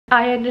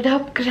I ended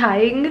up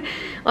crying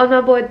on my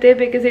birthday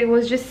because it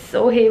was just so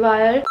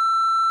haywire.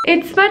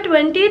 It's my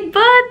 20th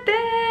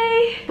birthday!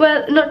 Well,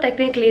 not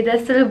technically,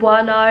 there's still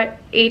 1 hour,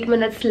 8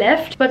 minutes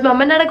left. But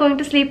mom and dad are going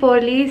to sleep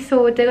early,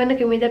 so they're gonna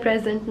give me the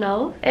present now.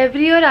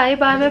 Every year I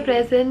buy my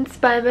presents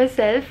by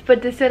myself,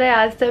 but this year I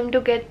asked them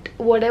to get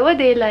whatever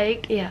they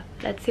like. Yeah,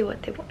 let's see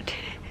what they want.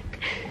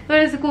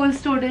 Where is the cool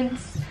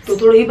students? तो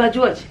थोड़ी ही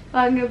बाजू आज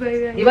आगे भाई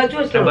ये बाजू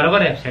आज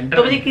बराबर है सेंटर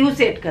तो मुझे क्यों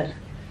सेट कर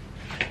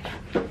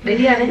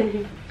रेडी आ रहे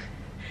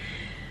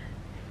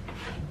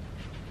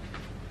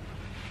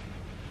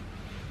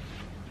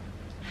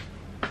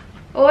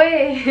ओए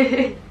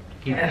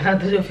हाँ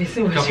तो जो फेस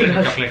में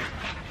चॉकलेट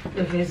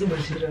जो फेस में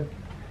बच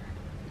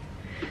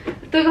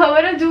तो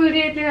खबर झूल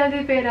रही इतनी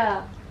नदी पेरा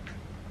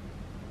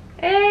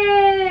ए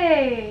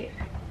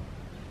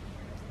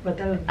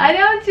बता अरे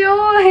जो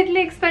इतने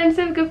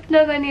एक्सपेंसिव गिफ्ट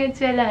ना करनी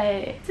चला है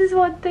this is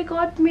what they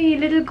got me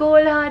little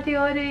gold heart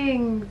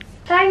earrings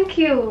thank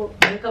you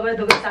મને ખબર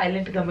તો કે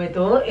સાયલેન્ટ ગમે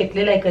તો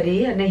એટલે લાઈ કરી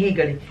અને હી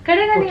ગળી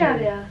કડે કડી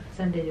આવ્યા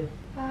સંડે જો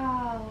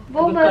वाओ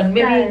वो मस्त में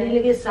भी नहीं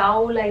लगे साव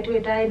लाइट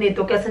वेट है नहीं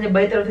तो कैसे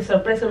बाई तरफ से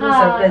सरप्राइज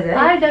है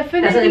हां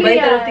डेफिनेटली बाई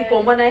तरफ से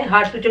कॉमन है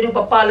हार्ट टू चढ़ी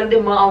पप्पा अलग दे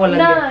मां अलग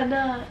ना दे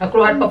ना अकरो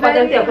हार्ट पप्पा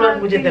तरफ थी अकरो हार्ट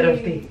मुझे तरफ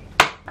थी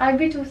आज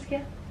भी चूज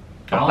किया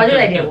पप्पा जो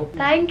आइडिया वो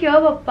thank you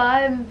papa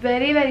I am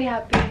very very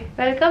happy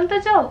welcome तो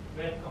जाओ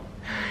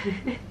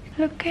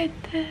look at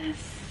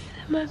this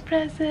my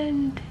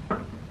present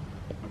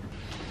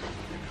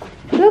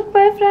Look,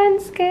 my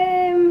friends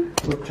came.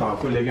 तो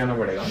चाकू लेके आना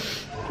पड़ेगा।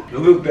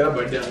 लोग तेरा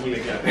बर्थडे हमको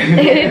लेके आते हैं।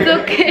 It's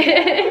okay.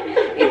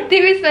 इतनी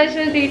भी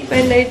स्पेशल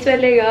ट्रीटमेंट नहीं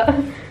चलेगा।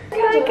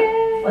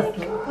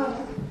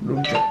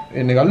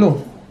 ये निकाल लो।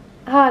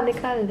 हाँ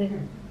निकाल दे।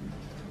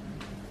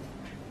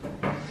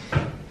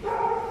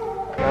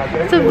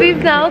 So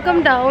we've now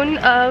come down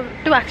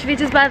to actually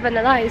just buy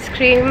vanilla ice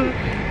cream,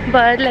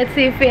 but let's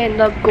see if we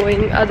end up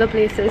going other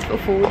places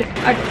for food.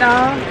 Atta.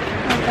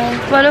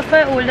 One of my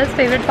oldest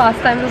favorite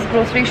pastimes is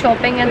grocery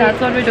shopping, and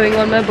that's what we're doing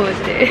on my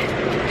birthday.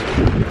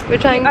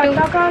 We're trying to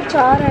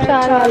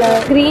चार वाला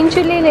green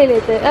chilli ले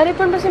लेते हैं। अरे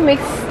पर मुझे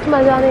mix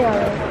मजा नहीं आ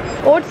रहा।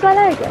 ओट्स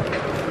वाला है क्या?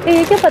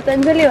 ये क्या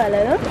पतंजलि वाला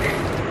है ना?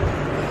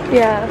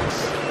 या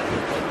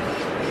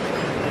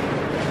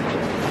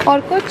और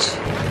कुछ?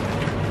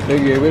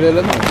 ये भी ले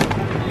लेना।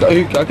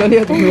 क्या क्या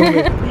लिया तुम लोगों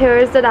ने? Here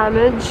is the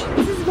damage.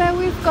 This is where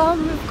we've come.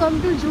 We've come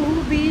to Juhu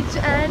Beach,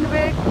 and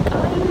we're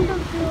kind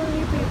of the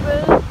only people.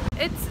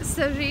 It's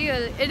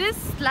surreal. It is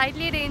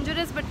slightly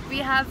dangerous, but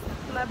we have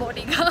my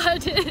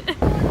bodyguard.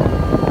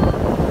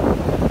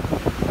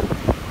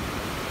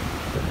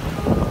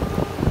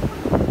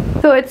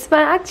 So it's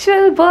my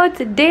actual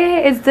birthday.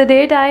 It's the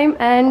daytime,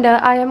 and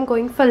I am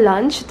going for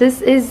lunch.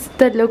 This is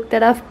the look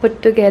that I've put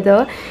together.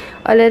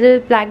 A little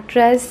black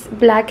dress,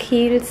 black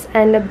heels,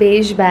 and a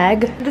beige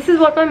bag. This is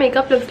what my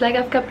makeup looks like.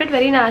 I've kept it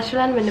very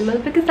natural and minimal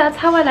because that's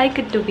how I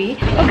like it to be.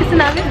 Okay, so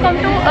now we've come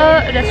to a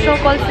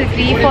restaurant called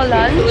City for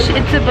lunch.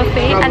 It's a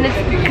buffet and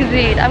it's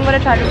great. I'm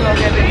gonna try to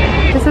vlog everything.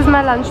 This is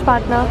my lunch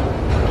partner.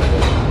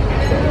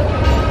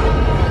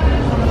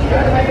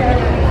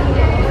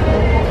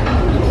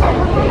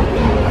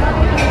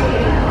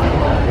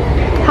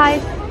 Hi.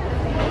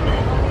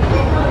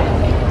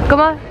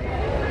 Come on.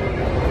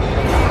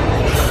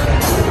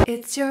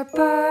 It's your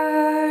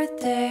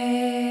birthday.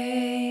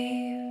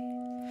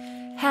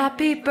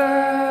 Happy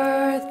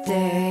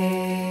birthday.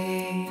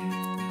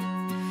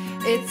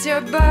 It's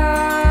your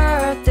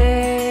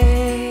birthday.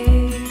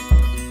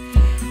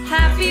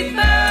 Happy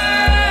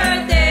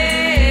birthday.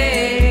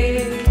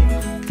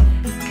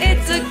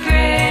 It's a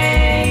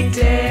great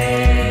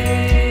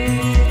day.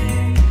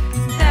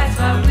 That's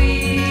what we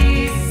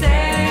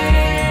say.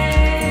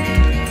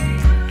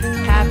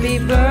 Happy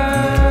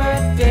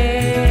birthday.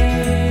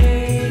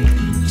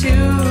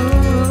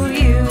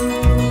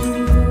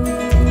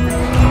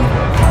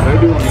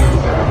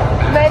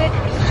 Where it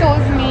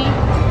shows me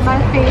my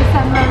face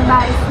and my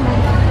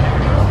embarrassment.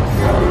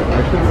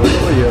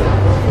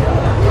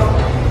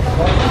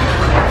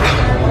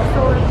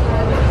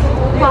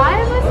 Why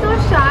am I so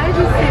shy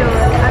this year?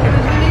 I'm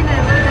usually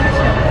never this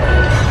shy.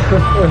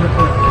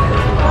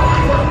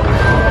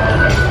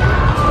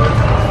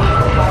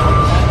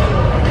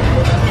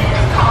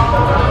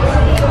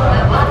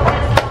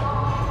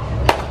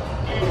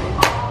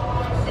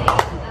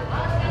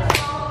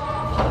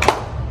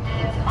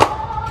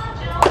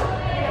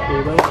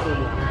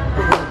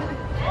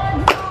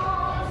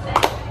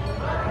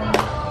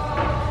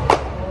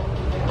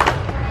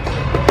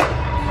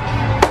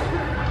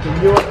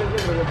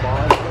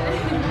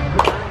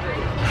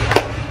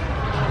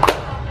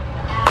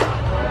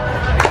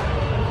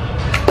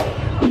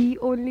 The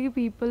only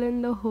people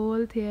in the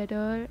whole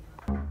theater,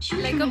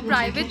 like a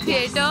private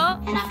theater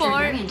for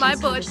my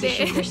birthday.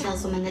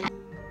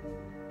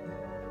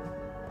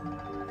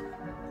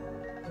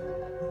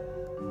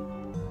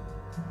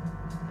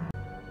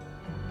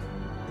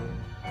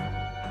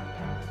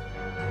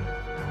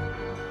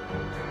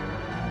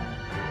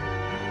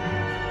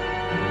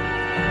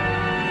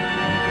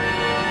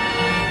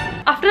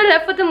 After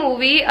left for the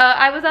movie,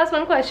 I was asked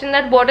one question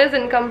that what is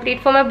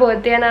incomplete for my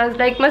birthday, and I was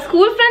like, my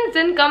school friends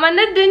didn't come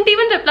and they didn't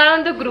even reply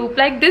on the group.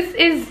 Like, this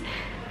is,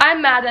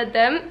 I'm mad at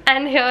them,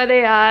 and here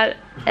they are.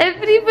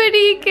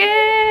 Everybody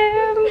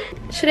came.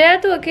 Shreya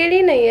तो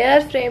अकेली नहीं है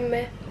यार frame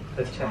में.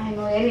 अच्छा. I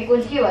know, ये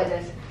निकुंज की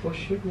वजह से. Oh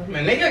shit.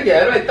 मैंने क्या किया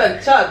यार, इतना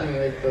अच्छा आदमी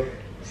है तो.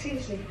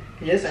 Seriously.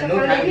 Yes, I know.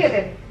 शक्ल देखी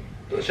है?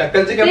 तो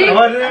शक्ल से क्या? अरे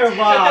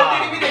वाह.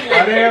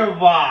 अरे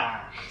वाह.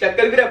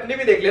 शक्ल फिर अपनी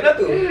भी देख लेना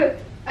तू.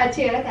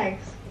 अच्छी है,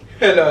 thanks.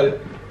 हेलो.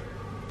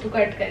 तू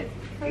कट कर.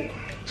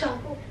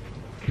 चाकू.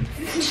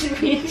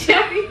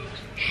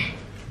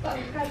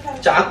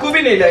 चाकू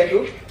भी नहीं लाई तू.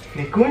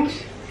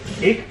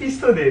 निकुंज एक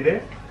पीस तो दे दे.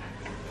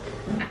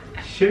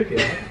 शिट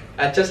यार.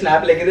 अच्छा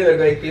स्नैप लेके दे, मेरे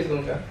को एक पीस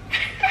दूंगा.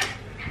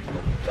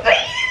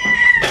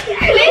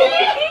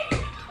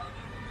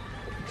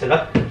 चला.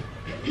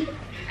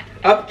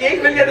 अब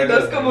केक मिल गया तो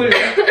 10 को भूल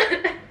गया.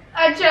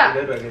 अच्छा.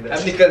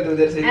 अब निकल तू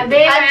उधर से.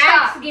 अबे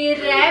मैक्स गिर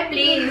रहा है,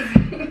 प्लीज.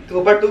 तू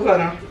ऊपर तू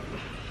खाना.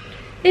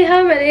 ए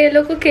हाँ, मैंने ये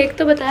लोग को केक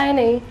तो बताया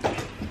नहीं.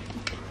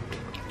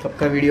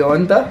 सबका वीडियो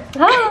ऑन था.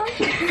 हाँ.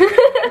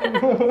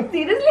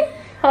 सीरियसली?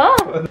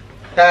 हाँ.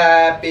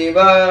 Happy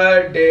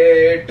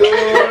birthday to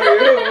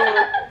you.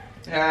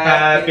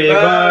 Happy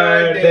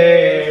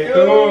birthday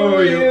to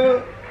you.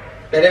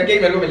 पहले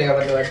केक मेरे को मिलेगा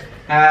मतलब.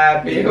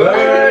 Happy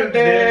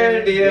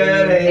birthday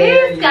dear.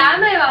 ये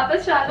स्कैम है,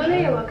 वापस चालू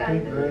नहीं हुआ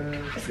काइंड.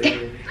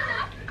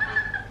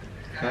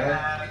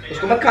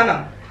 उसको मत खाना.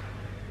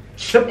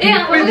 सब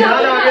कोई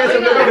ध्यान आ गया,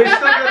 सब लोग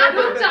रिश्ता कर रहे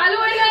हैं. चालू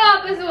होएगा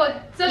वापस वो.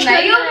 सब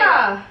नहीं होगा.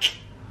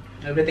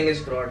 Everything is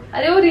fraud.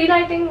 अरे वो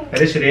रीलाइटिंग.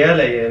 अरे श्रेया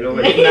लाई है. Low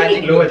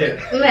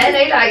budget. मैं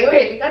नहीं लाई हूँ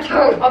हेली का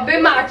तो. अबे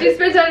मैचिस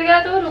पे चढ़ गया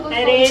तो लोगों को.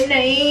 अरे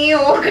नहीं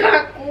होगा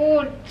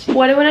कुछ.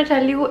 What I want to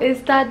tell you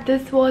is that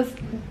this was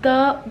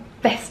the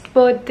best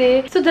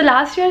birthday. So the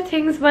last year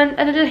things went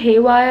a little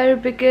haywire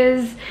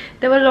because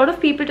there were a lot of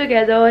people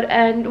together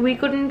and we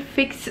couldn't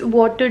fix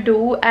what to do,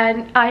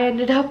 and I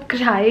ended up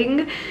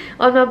crying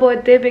on my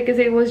birthday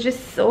because it was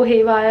just so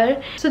haywire.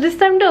 So this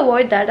time, to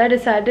avoid that, I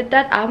decided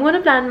that I'm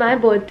gonna plan my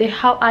birthday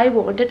how I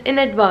want it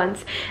in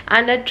advance,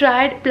 and I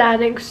tried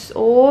planning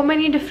so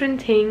many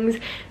different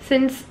things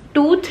since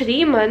 2-3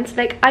 months.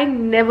 Like, I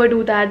never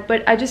do that,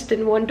 but I just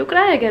didn't want to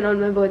cry again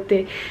on my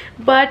birthday.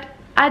 But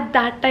at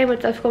that time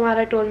itself,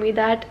 Kumara told me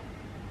that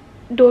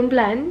don't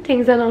plan,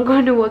 things are not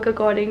going to work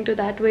according to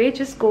that way,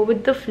 just go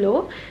with the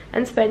flow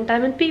and spend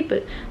time with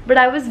people. But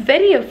I was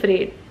very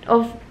afraid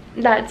of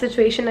that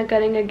situation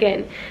occurring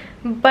again.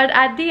 But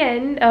at the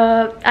end,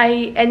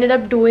 I ended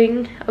up doing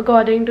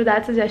according to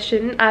that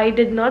suggestion. I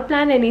did not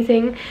plan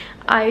anything,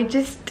 I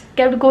just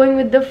kept going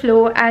with the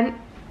flow, and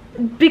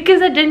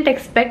because I didn't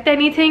expect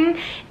anything,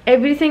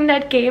 everything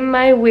that came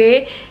my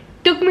way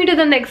took me to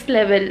the next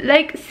level.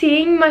 Like,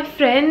 seeing my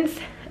friends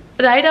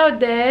right out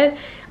there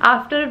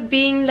after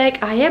being like,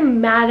 I am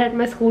mad at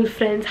my school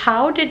friends,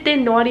 how did they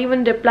not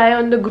even reply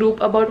on the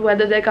group about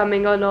whether they're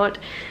coming or not,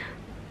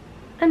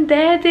 and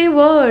there they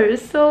were.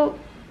 So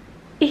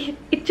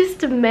it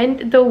just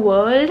meant the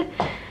world.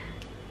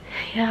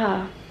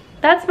 Yeah,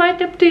 that's my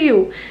tip to you.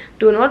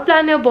 Do not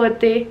plan your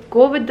birthday,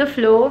 go with the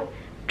flow,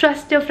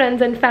 trust your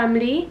friends and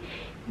family.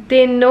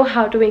 They know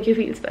how to make you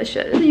feel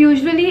special.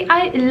 Usually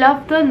I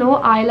love the no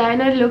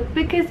eyeliner look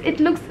because it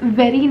looks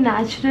very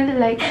natural,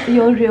 like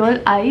your real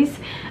eyes,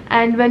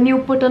 and when you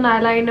put on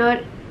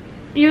eyeliner,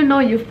 you know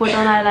you've put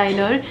on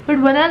eyeliner.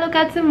 But when I look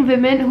at some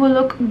women who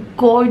look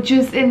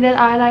gorgeous in their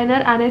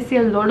eyeliner, and I see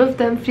a lot of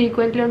them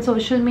frequently on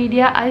social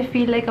media, I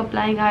feel like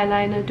applying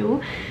eyeliner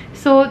too.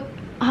 So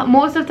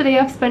most of the day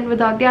I've spent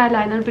without the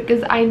eyeliner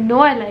because I know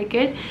I like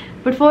it.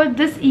 But for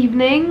this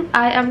evening,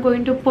 I am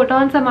going to put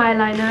on some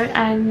eyeliner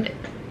and,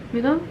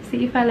 you know,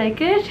 see if I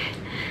like it.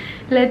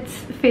 Let's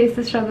face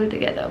the struggle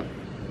together.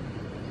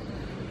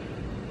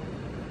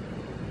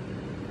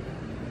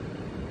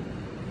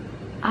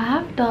 I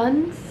have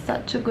done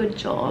such a good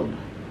job.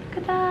 Look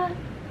at that.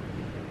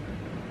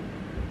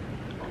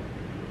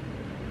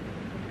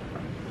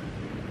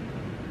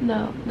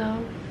 No,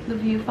 the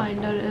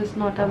viewfinder is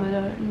not a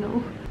mirror,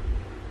 no.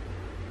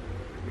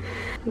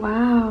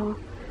 Wow,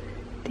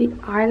 the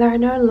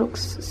eyeliner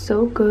looks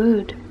so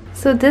good.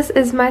 So this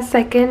is my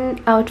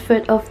second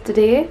outfit of the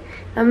day.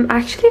 I'm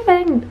actually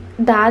wearing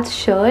Dad's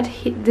shirt.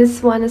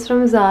 This one is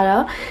from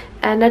Zara,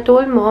 and I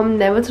told Mom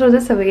never throw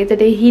this away. The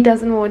day he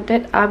doesn't want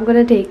it, I'm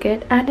gonna take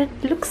it, and it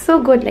looks so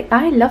good. Like,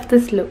 I love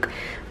this look.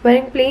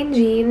 Wearing plain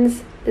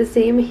jeans, the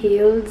same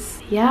heels.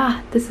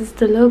 Yeah, this is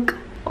the look.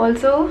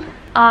 Also,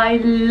 I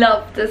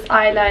love this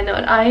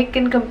eyeliner. I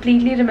can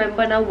completely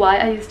remember now why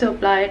I used to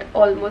apply it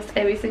almost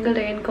every single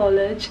day in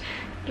college.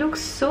 It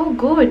looks so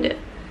good,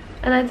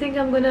 and I think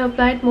I'm gonna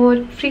apply it more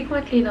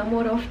frequently now,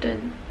 more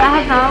often. I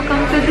have now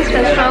come to this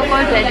restaurant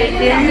called Red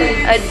Indian.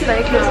 It's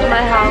very close to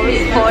my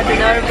house for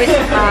dinner with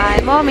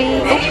my mommy.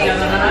 With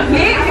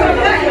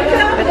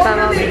my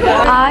mommy.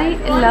 I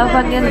love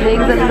onion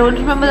rings and I don't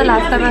remember the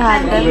last time I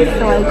had them,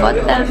 so I got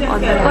them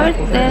on my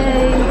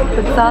birthday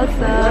with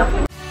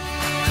salsa.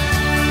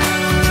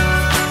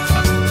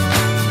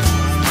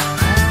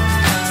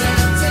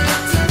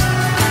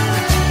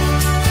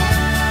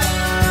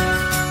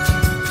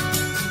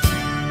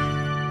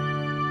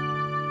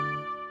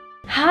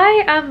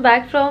 Hi, I'm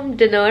back from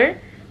dinner.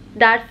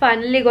 Dad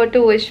finally got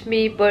to wish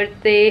me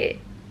birthday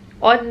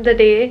on the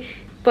day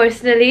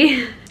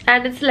personally.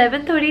 And it's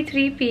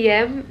 11:33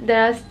 p.m.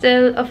 There are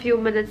still a few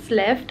minutes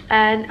left,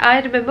 and I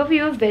remember we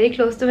were very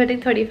close to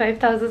hitting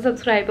 35,000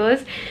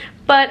 subscribers,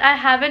 but I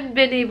haven't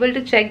been able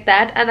to check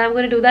that, and I'm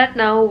gonna do that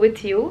now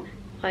with you.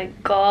 My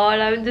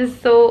god, I'm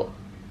just so...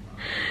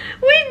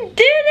 We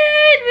did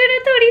it! We're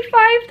at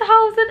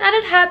 35,000 and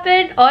it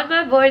happened on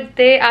my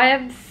birthday. I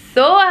am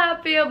so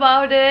happy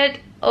about it.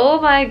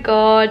 Oh my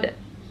god.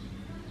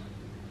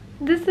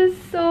 This is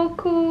so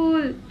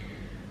cool.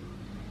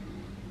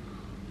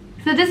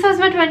 So this was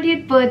my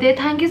 20th birthday.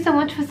 Thank you so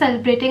much for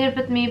celebrating it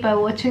with me by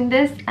watching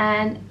this,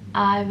 and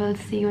I will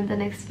see you in the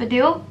next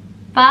video.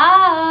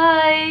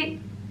 Bye!